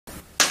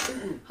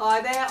Hi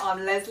there,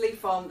 I'm Leslie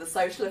from The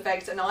Social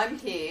Effect, and I'm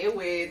here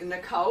with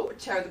Nicole,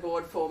 chair of the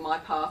board for My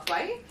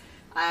Pathway,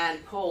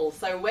 and Paul.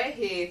 So we're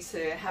here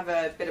to have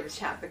a bit of a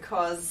chat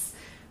because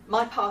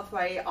My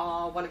Pathway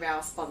are one of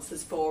our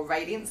sponsors for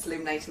Radiance,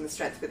 Illuminating the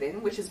Strength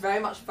Within, which is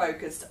very much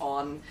focused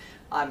on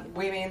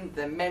women,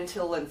 the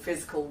mental and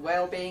physical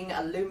well-being,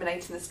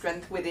 illuminating the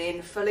strength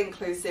within, full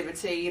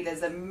inclusivity.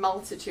 There's a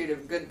multitude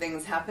of good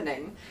things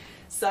happening.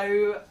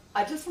 So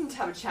I just wanted to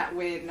have a chat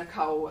with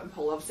Nicole and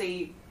Paul,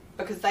 obviously,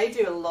 because they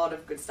do a lot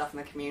of good stuff in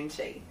the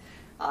community.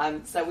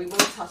 So we will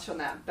touch on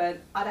that. But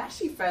I'd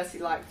actually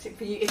firstly like to,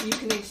 for you, if you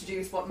can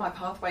introduce what My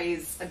Pathway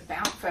is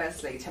about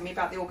firstly. Tell me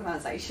about the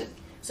organisation.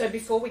 So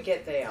before we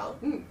get there,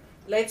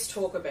 let's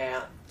talk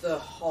about the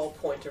whole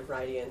point of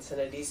Radiance,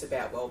 and it is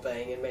about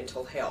wellbeing and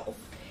mental health.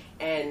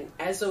 And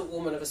as a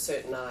woman of a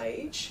certain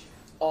age,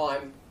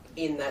 I'm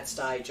in that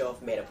stage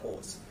of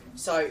menopause.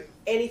 So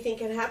anything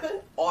can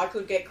happen. I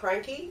could get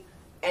cranky,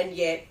 and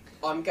yet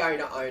I'm going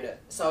to own it.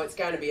 So it's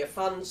going to be a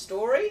fun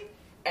story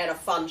and a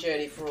fun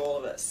journey for all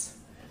of us.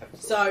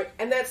 Absolutely. So,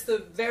 and that's the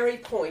very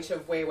point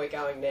of where we're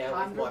going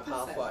now with My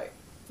Pathway.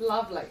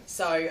 Lovely.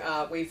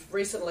 So we've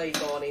recently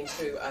gone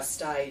into a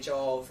stage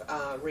of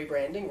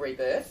rebranding,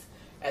 rebirth,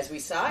 as we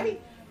say,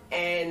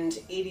 and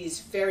it is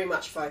very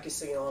much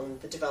focusing on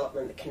the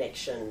development, the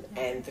connection,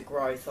 and the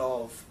growth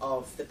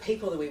of the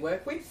people that we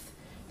work with,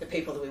 the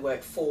people that we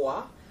work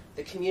for,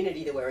 the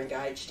community that we're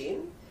engaged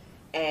in,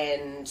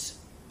 and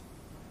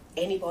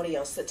anybody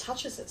else that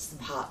touches us, the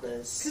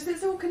partners. Because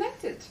it's all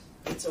connected.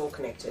 It's all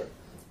connected.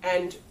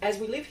 And as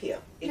we live here,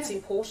 it's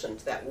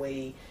important that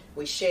we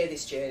share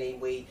this journey,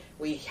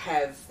 we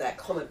have that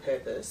common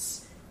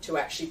purpose to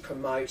actually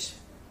promote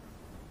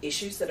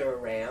issues that are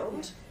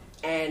around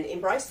and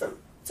embrace them.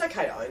 It's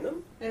okay to own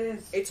them. It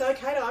is. It's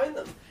okay to own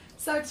them.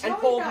 So and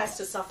Paul has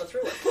to suffer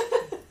through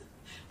it.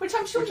 Which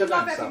I'm sure you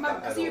love every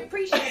moment because you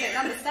appreciate it and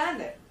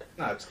understand it.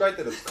 No, it's great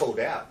that it's called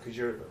out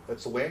because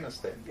it's awareness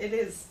then. It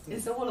is.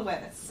 It's all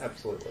awareness.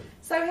 Absolutely.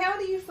 So how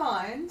do you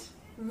find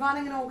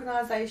running an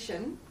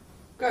organisation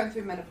going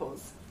through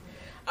menopause?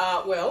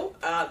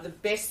 The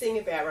best thing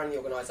about running the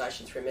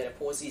organisation through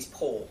menopause is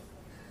Paul,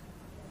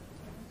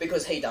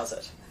 because he does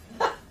it.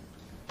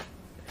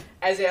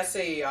 As our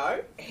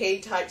CEO, he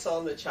takes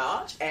on the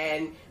charge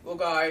and we'll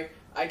go,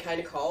 okay,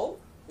 Nicole,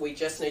 we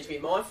just need to be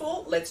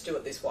mindful, let's do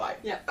it this way.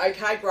 Yeah.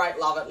 Okay, great,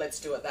 love it, let's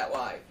do it that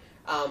way.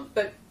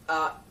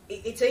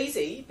 It's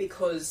easy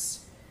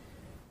because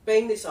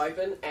being this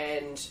open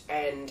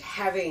and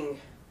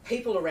having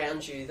people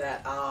around you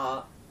that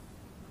are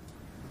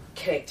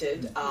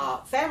connected,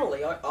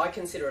 family, I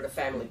consider it a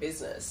family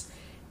business,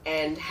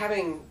 and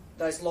having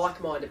those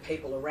like-minded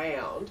people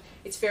around,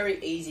 it's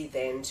very easy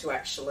then to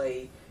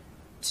actually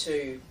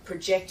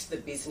project the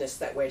business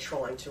that we're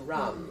trying to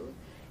run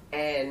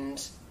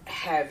and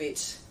have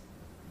it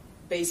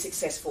be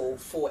successful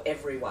for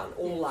everyone,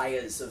 all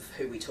layers of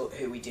who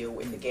we deal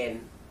with.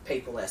 Again,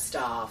 people, our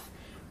staff,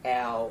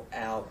 our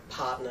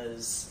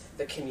partners,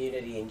 the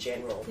community in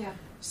general. Yeah.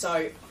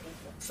 So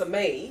for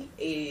me,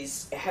 it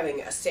is having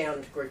a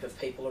sound group of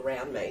people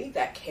around me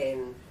that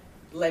can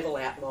level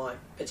out my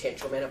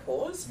potential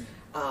menopause,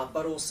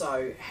 but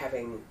also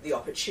having the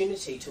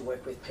opportunity to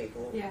work with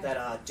people that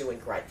are doing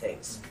great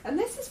things. And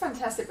this is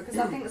fantastic because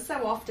I think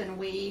so often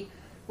we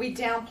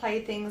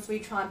downplay things, we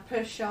try and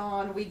push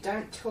on, we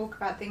don't talk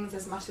about things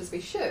as much as we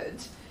should,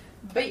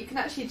 but you can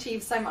actually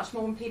achieve so much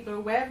more when people are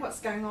aware of what's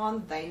going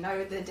on. They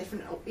know the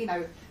different,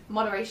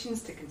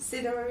 moderations to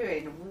consider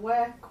in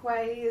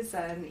workways,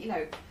 and,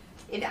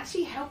 it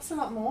actually helps a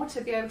lot more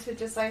to be able to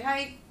just say,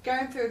 hey,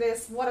 going through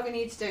this, what do we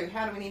need to do?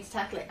 How do we need to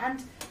tackle it?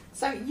 And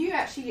so you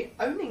actually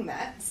owning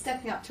that,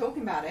 stepping up,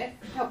 talking about it,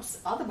 helps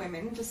other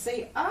women to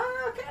see,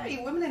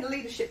 okay, women in a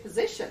leadership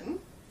position.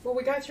 Well,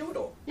 we go through it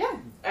all. Yeah.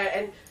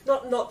 And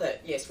not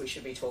that, yes, we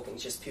should be talking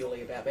just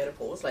purely about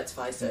menopause. Let's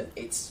face it,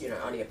 it's,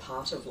 only a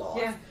part of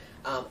life. Yeah.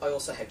 I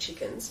also have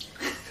chickens,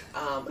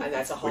 and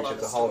that's a whole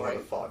other story.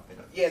 Which is a whole other 5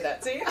 minutes. Yeah,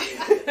 that's it. Me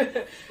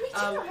too,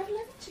 I have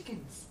 11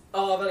 chickens.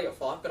 Oh, I've only got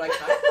 5, but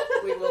okay.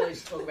 We will need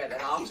to talk about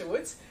that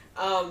afterwards.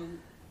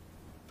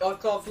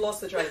 I've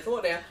lost the train of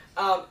thought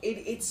now.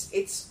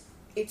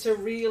 It's a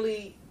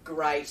really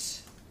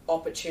great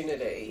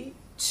opportunity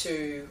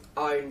to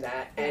own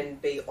that and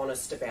be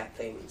honest about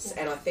things.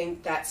 And I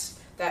think that's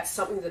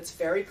something that's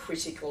very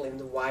critical in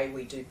the way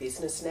we do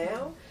business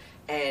now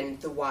and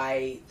the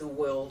way the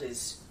world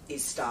is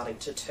starting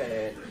to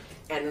turn.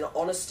 And an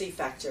honesty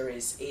factor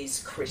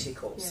is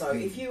critical. Yeah. So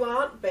if you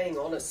aren't being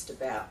honest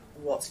about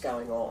what's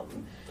going on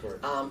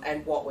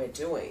and what we're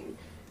doing,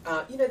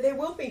 there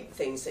will be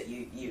things that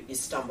you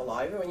stumble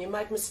over and you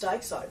make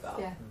mistakes over.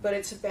 Yeah. But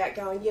it's about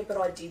going, but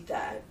I did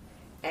that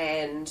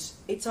and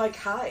it's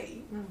okay.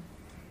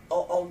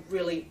 I'll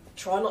really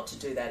try not to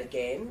do that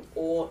again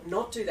or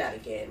not do that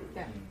again.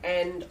 Yeah.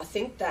 And I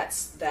think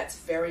that's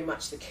very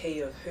much the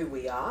key of who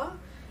we are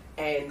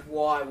and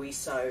why we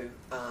so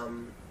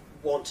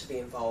want to be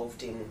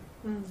involved in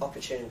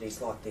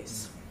opportunities like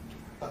this.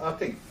 I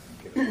think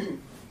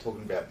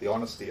talking about the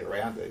honesty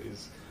around it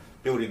is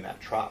building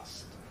that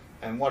trust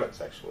And what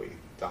it's actually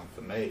done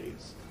for me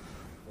is,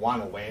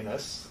 one,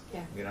 awareness,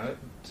 you know,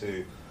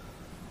 to,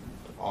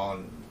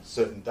 on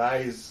certain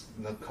days,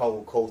 Nicole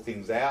will call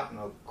things out and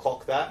I'll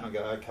clock that and I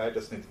go, okay, I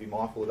just need to be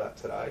mindful of that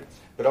today.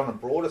 But on a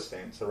broader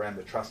sense, around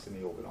the trust in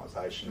the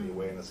organisation, the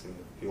awareness in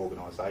the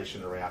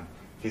organisation around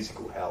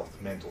physical health,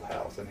 mental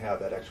health, and how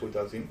that actually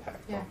does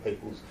impact on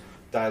people's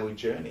daily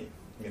journey,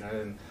 you know.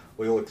 And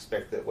we all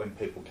expect that when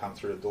people come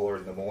through the door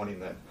in the morning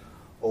that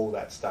all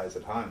that stays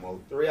at home. Well,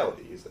 the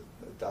reality is that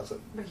it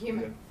doesn't. We're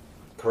human. You know,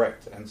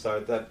 correct. And so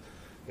that,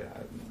 you know,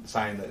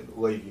 saying that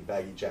leave your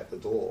baggage at the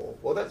door,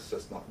 well, that's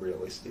just not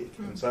realistic.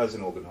 And so as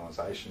an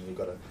organisation, you've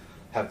got to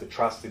have the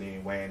trust and the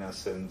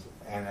awareness and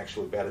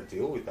actually be able to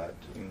deal with that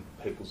in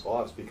people's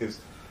lives. Because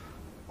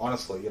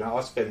honestly, you know,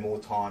 I spend more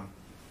time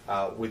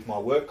with my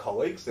work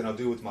colleagues than I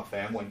do with my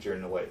family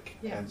during the week.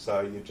 And so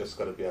you've just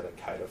got to be able to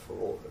cater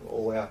for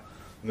all our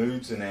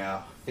moods and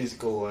our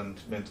physical and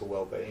mental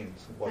well-being,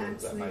 whatever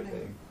that may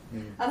be.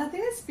 And I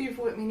think it's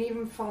beautiful, I mean,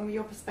 even from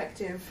your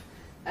perspective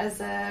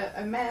as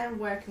a man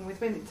working with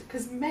women,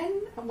 because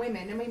men and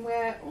women, I mean,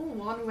 we're all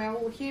one, we're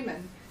all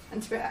human,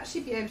 and to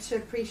actually be able to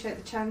appreciate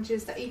the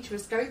challenges that each of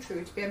us go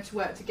through, to be able to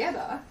work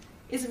together,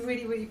 is a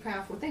really, really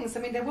powerful thing. So,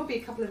 I mean, there will be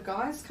a couple of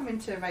guys come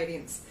into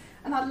Radiance,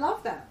 and I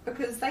love that,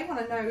 because they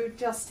want to know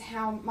just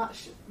how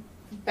much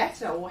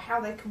better or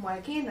how they can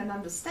work in and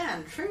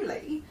understand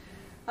truly.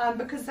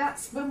 Because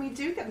that's when we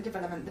do get the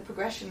development, the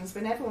progressions,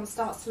 when everyone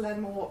starts to learn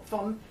more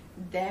from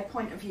their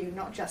point of view,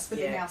 not just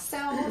within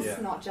ourselves,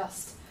 not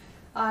just...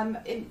 I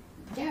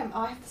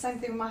have the same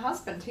thing with my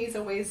husband. He's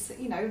always,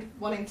 you know,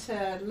 wanting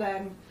to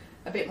learn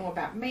a bit more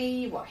about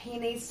me, what he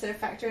needs to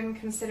factor in and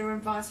consider,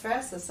 and vice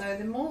versa. So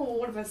the more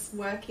all of us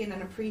work in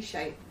and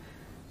appreciate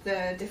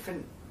the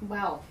different,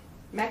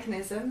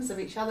 mechanisms of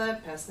each other,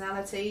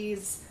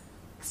 personalities,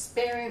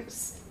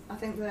 experience, I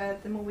think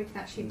the more we can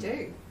actually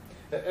do.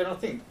 And I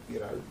think, you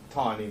know,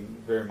 tying in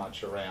very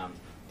much around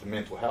the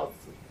mental health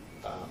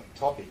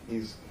topic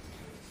is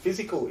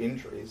physical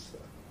injuries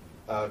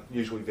are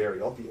usually very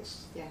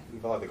obvious.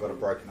 You've either got a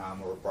broken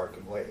arm or a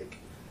broken leg,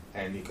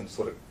 and you can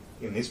sort of,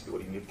 in this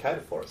building, you'd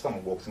cater for it.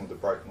 Someone walks in with a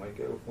broken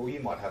leg, well, you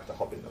might have to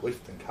hop in the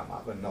lift and come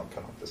up and not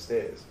come up the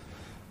stairs.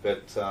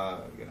 But,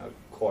 you know,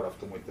 quite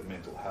often with the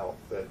mental health,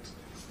 that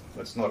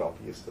it's not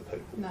obvious to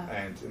people.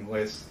 And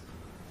unless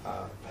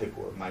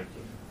people are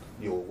making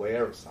you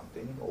aware of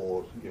something,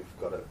 or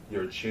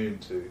you're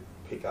attuned to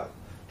pick up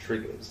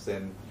triggers,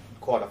 then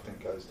quite often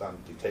it goes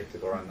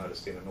undetected or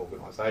unnoticed in an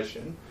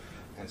organisation.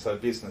 And so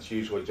business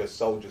usually just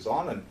soldiers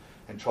on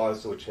and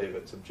tries to achieve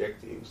its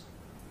objectives,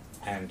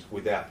 and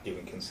without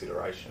giving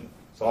consideration.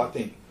 So I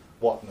think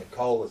what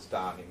Nicole has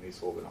done in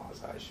this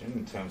organisation,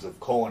 in terms of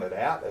calling it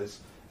out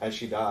as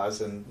she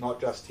does, and not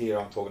just here,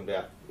 I'm talking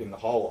about in the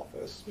whole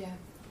office,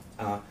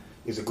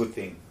 is a good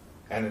thing.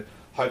 And it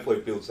hopefully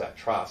builds that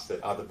trust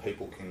that other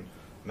people can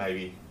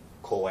maybe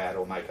call out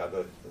or make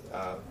other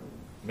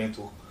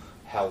mental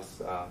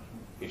health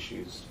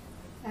issues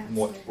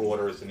much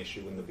broader as an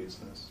issue in the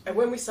business. And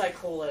when we say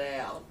call it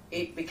out,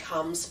 it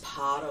becomes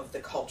part of the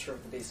culture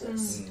of the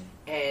business.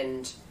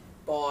 And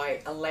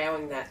by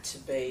allowing that to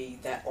be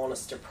that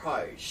honest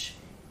approach,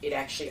 it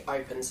actually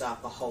opens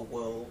up a whole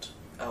world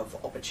of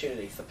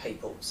opportunity for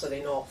people. So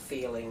they're not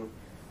feeling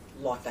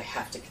like they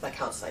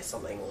can't say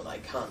something or they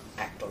can't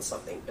act on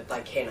something, but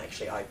they can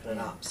actually open it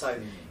up. So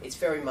it's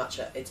very much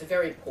it's a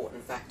very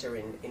important factor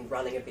in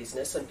running a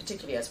business, and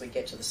particularly as we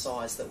get to the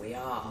size that we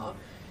are,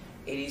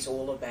 it is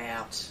all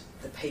about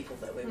the people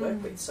that we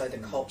work with. So the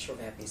culture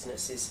of our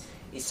business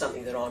is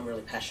something that I'm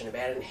really passionate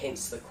about, and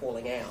hence the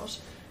calling out.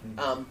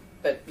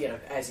 But, you know,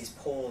 as is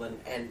Paul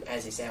and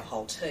as is our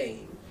whole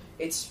team,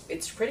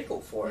 it's critical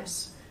for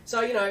us.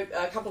 So, you know,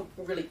 a couple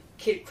of really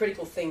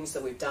critical things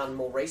that we've done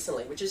more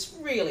recently, which is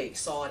really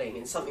exciting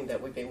and something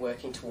that we've been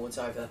working towards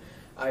over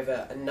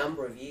a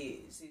number of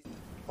years.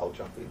 I'll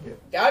jump in here.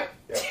 Go!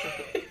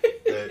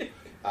 The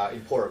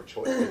employer of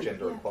choice for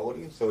gender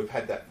equality. So we've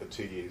had that for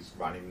 2 years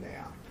running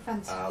now,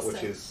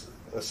 which is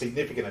a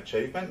significant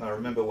achievement. I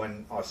remember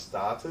when I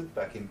started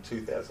back in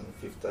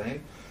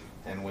 2015,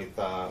 and with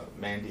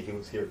Mandy, who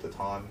was here at the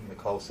time,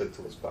 Nicole said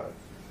to us both,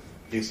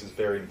 this is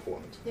very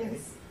important to me,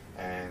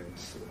 and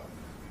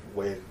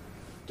we're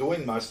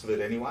doing most of it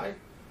anyway,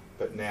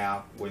 but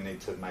now we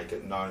need to make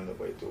it known that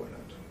we're doing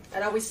it.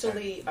 And are we still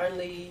the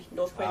only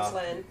North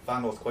Queensland? Far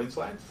North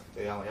Queensland,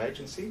 the only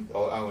agency,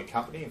 or only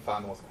company in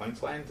Far North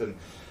Queensland, and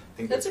I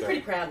think that's a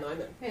pretty proud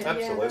moment.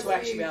 Absolutely, to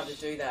actually be able to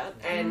do that,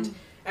 and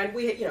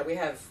we, you know, we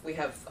have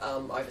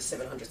over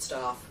 700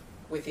 staff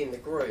within the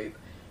group,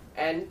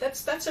 and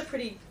that's a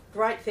pretty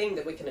great thing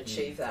that we can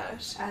achieve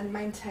that and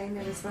maintain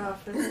it as well.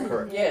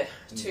 Correct. Yeah,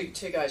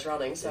 two goes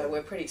running, so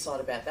we're pretty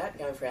excited about that.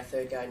 Going for our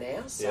third go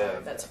now,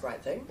 so that's a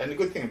great thing. And the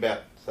good thing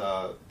about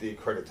the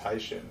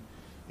accreditation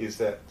is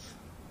that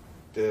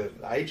the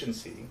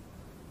agency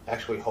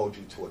actually holds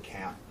you to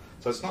account.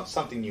 So it's not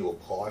something you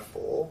apply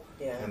for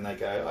and they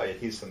go, oh,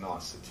 here's a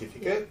nice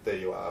certificate, there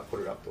you are, put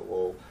it up the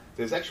wall.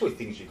 There's actually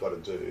things you've got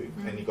to do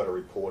and you've got to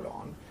report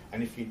on.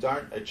 And if you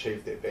don't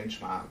achieve their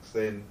benchmarks,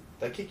 then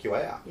they kick you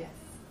out. Yes.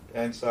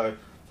 And so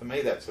for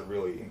me, that's a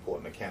really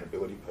important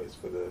accountability piece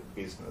for the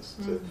business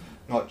to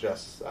not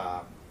just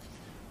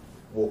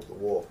walk the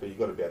walk, but you've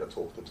got to be able to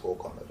talk the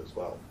talk on it as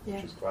well,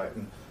 which is great.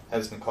 And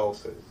as Nicole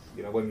says,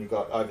 you know, when you've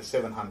got over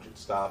 700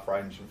 staff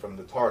ranging from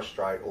the Torres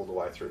Strait all the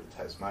way through to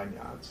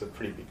Tasmania, it's a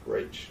pretty big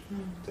reach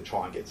to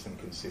try and get some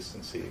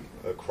consistency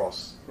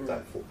across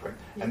that footprint.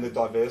 And the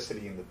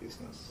diversity in the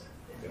business,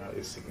 you know,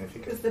 is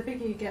significant. Because the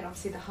bigger you get,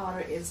 obviously, the harder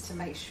it is to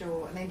make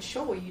sure and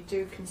ensure you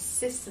do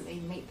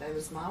consistently meet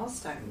those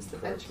milestones, the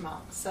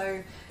benchmarks.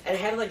 So, and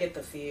how do they get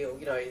the feel?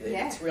 You know,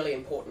 it's a really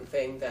important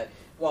thing that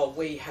while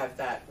we have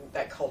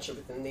that culture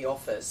within the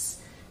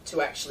office, to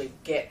actually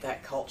get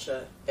that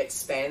culture,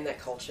 expand that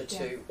culture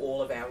to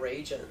all of our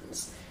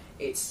regions,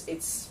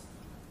 it's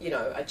you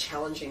know, a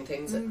challenging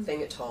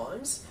thing at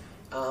times,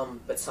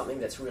 but something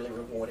that's really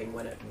rewarding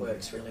when it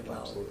works really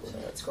well. Absolutely. So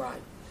that's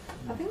great.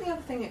 I think the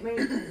other thing it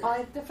means,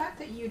 the fact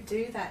that you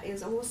do that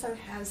is also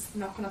has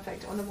knock-on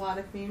effect on the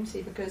wider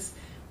community, because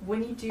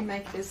when you do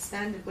make it as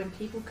standard, when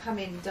people come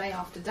in day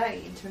after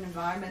day into an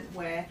environment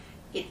where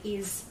it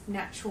is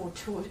natural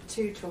to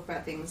talk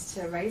about things,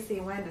 to raise the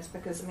awareness,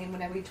 because I mean,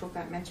 whenever we talk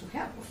about mental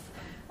health,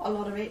 a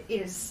lot of it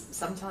is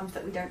sometimes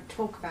that we don't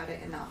talk about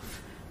it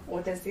enough,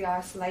 or there's the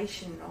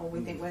isolation, or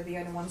we think we're the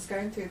only ones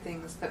going through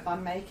things. But by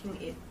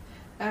making it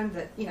known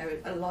that, you know,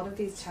 a lot of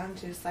these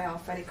challenges, they are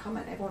fairly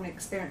common. Everyone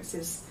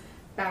experiences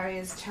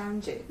barriers,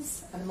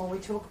 challenges, and the more we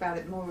talk about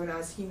it, the more we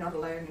realise you're not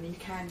alone and you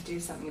can do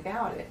something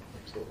about it.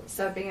 Absolutely.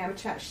 So being able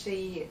to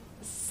actually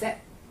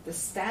set the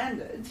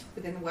standard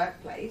within the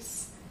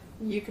workplace,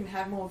 you can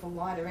have more of a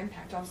wider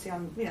impact, obviously,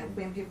 on, you know,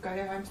 when people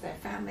go home to their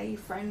family,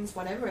 friends,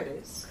 whatever it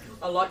is.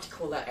 I like to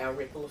call that our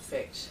ripple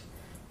effect.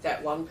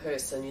 That one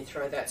person, you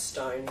throw that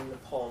stone in the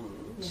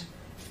pond,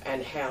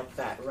 and how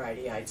that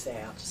radiates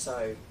out.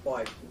 So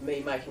by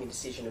me making a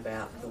decision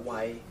about the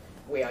way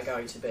we are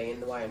going to be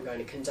and the way I'm going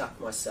to conduct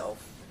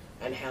myself,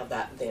 and how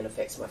that then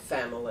affects my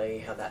family,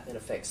 how that then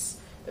affects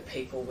the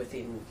people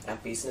within our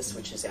business,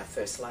 which is our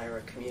first layer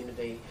of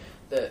community.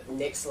 The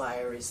next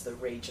layer is the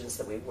regions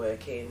that we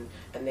work in,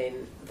 and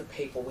then the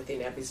people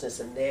within our business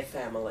and their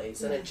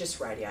families, and it just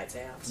radiates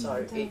out.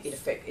 So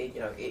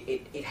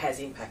it has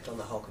impact on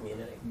the whole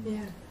community.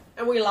 Yeah,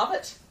 and we love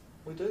it.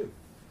 We do.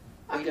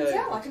 I can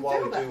tell. I can Why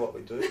feel we that. do what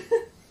we do.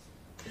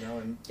 You know,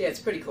 and yeah, it's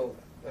pretty cool.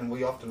 And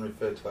we often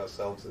refer to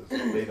ourselves as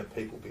being a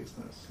people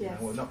business. You know,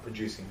 we're not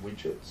producing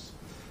widgets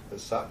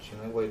as such. You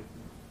know,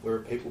 we're a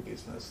people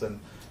business, and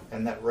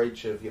that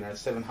reach of, you know,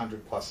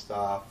 700 plus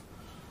staff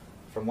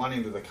from one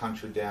end of the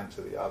country down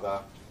to the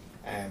other,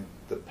 and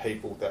the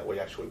people that we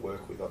actually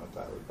work with on a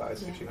daily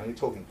basis. You know, you're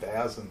talking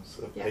thousands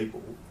of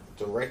people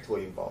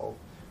directly involved,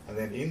 and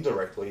then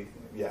indirectly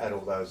you add all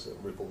those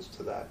ripples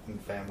to that,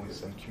 and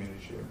families and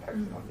communities you're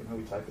impacting on. You know,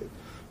 we take it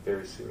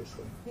very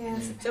seriously.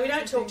 So we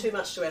don't talk too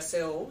much to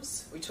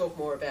ourselves. We talk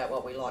more about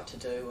what we like to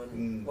do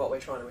and what we're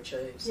trying to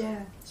achieve.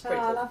 So it's pretty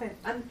cool. I love it.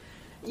 And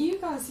you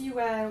guys, you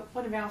were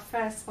one of our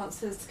first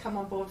sponsors to come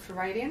on board for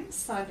Radiance.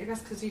 So I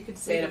guess because you could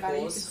see the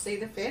value, you could see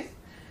the fit.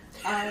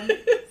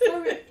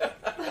 So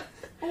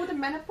all the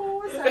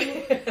menopause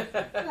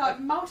and like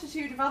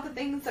multitude of other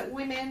things that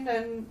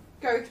women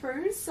go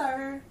through.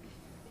 So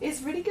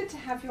it's really good to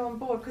have you on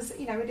board, because,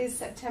 you know, it is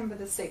September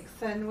the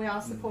 6th and we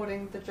are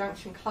supporting the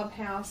Junction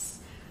Clubhouse.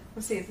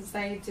 Obviously, as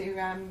they do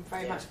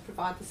very much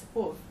provide the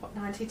support of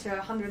 90 to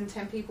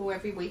 110 people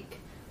every week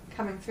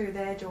coming through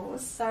their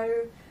doors.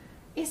 So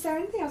is there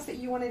anything else that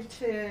you wanted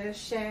to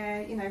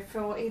share, you know,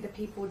 for either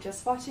people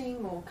just watching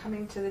or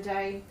coming to the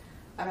day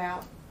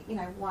about, you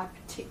know, why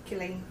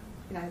particularly,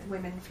 you know, the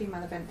women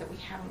female event that we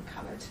haven't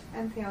covered?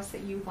 Anything else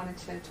that you wanted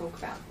to talk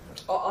about?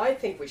 I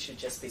think we should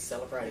just be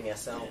celebrating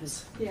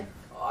ourselves.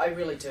 I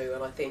really do,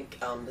 and I think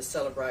the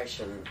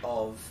celebration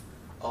of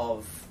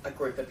a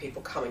group of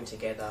people coming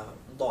together,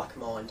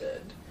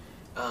 like-minded,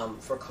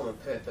 for a common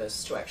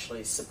purpose to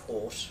actually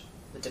support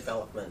the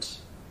development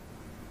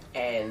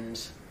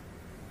and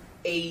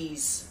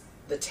ease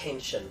the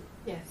tension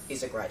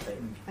is a great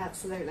thing.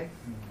 Absolutely.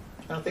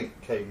 And I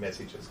think key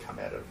messages come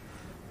out of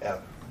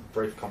our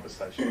brief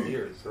conversation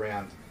here is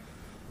around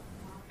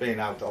being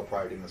able to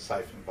operate in a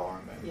safe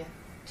environment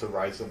to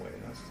raise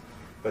awareness,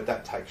 but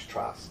that takes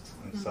trust.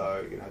 And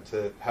so, you know,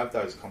 to have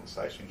those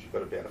conversations, you've got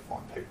to be able to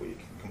find people you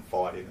can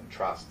confide in and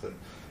trust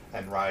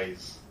and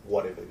raise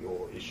whatever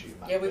your issue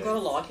may be. Yeah, we've got to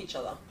like each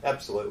other.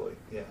 Absolutely,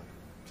 yeah.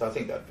 So I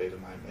think that'd be the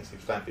main message.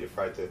 Don't be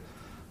afraid to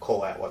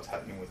call out what's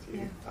happening with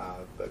you,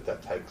 but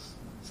that takes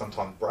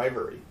sometimes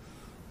bravery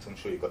to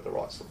ensure you've got the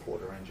right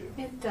support around you.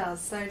 It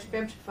does. So to be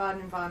able to provide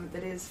an environment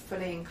that is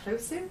fully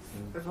inclusive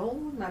of all,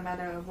 no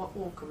matter what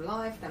walk of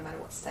life, no matter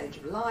what stage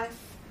of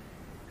life,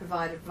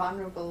 provide a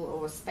vulnerable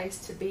or a space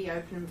to be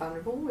open and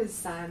vulnerable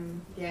is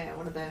one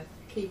of the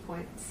key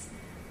points.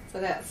 So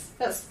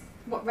that's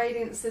what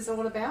Radiance is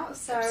all about.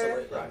 So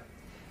Absolutely.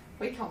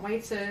 We can't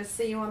wait to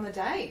see you on the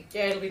day.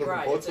 Yeah, it'll be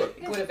great. It's a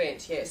good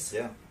event, yes.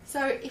 Yeah.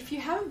 So if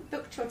you haven't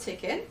booked your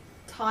ticket,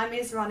 time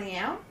is running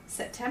out.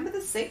 September the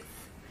 6th.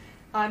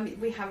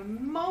 We have a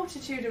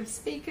multitude of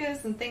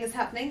speakers and things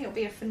happening. It'll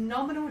be a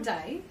phenomenal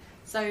day.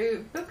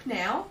 So book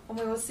now, and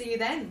we will see you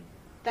then.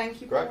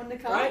 Thank you, Great. Paul and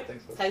Nicole. Great.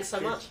 Thanks so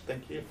Cheers. much.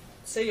 Thank you.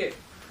 See you.